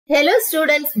Hello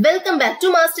students, welcome back to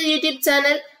Master YouTube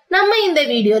channel. நம்ம இந்த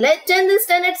வீடியோல 10th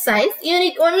standard science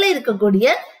unit 1ல இருக்கக்கூடிய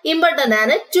இம்பார்ட்டன்டான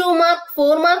 2 mark,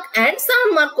 4 mark and 7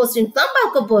 mark questions தான்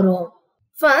பார்க்க போறோம்.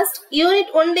 First, unit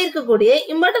 1ல இருக்கக்கூடிய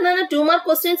இம்பார்ட்டன்டான 2 mark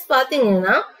questions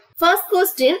பாத்தீங்கன்னா first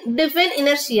question define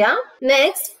inertia,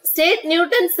 next state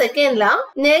Newton's second law,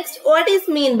 next what is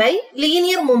mean by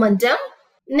linear momentum,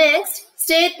 next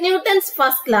state Newton's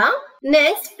first law,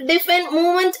 next define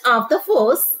movement of the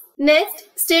force, next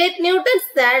state Newton's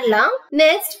third law,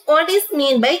 next what is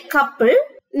mean by couple,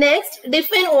 next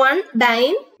define one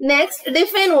dyne, next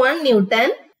define one Newton,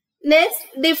 next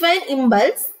define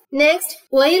impulse, next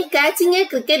while catching a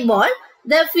cricket ball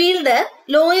the fielder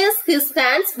lowers his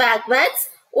hands backwards.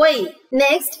 Why?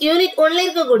 Next unit 1ல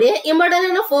இருக்கக்கூடிய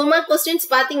இம்பார்ட்டன்டான 4 mark questions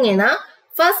பாத்தீங்கன்னா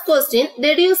first question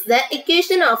deduce the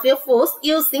equation of a force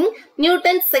using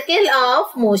Newton's second law of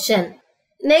motion.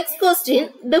 Next question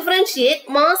differentiate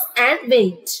mass and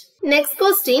weight. Next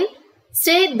question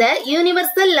state the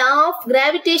universal law of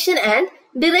gravitation and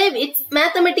derive its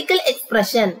mathematical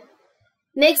expression.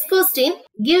 Next question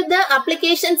give the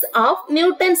applications of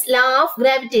Newton's law of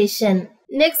gravitation.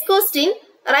 Next question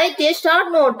write a short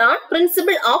note on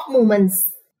principle of movements.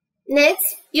 Next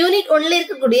unit 1ல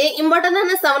இருக்கக்கூடிய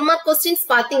இம்பார்ட்டன்டான 7 mark questions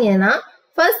பாத்தீங்கன்னா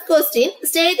first question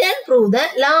state and prove the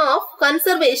law of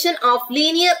conservation of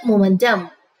linear momentum.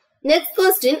 Next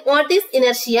question what is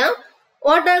inertia?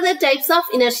 What are the types of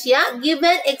inertia? Give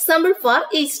an example for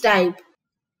each type.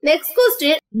 Next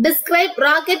question describe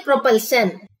rocket propulsion.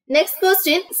 Next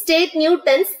question state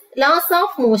Newton's laws of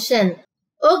motion.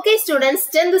 Okay students,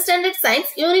 10th standard science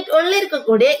unit 1ல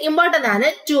இருக்கக்கூடிய இம்பார்ட்டன்டான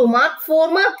 2 mark, 4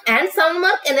 mark and 7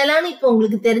 mark என்னெல்லாம் இப்போ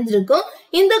உங்களுக்கு தெரிஞ்சிருக்கும்.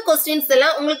 இந்த questions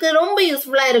எல்லாம் உங்களுக்கு ரொம்ப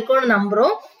யூஸ்ஃபுல்லா இருக்கும்னு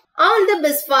நம்புறோம். All the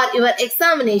best for your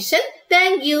examination.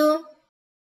 Thank you.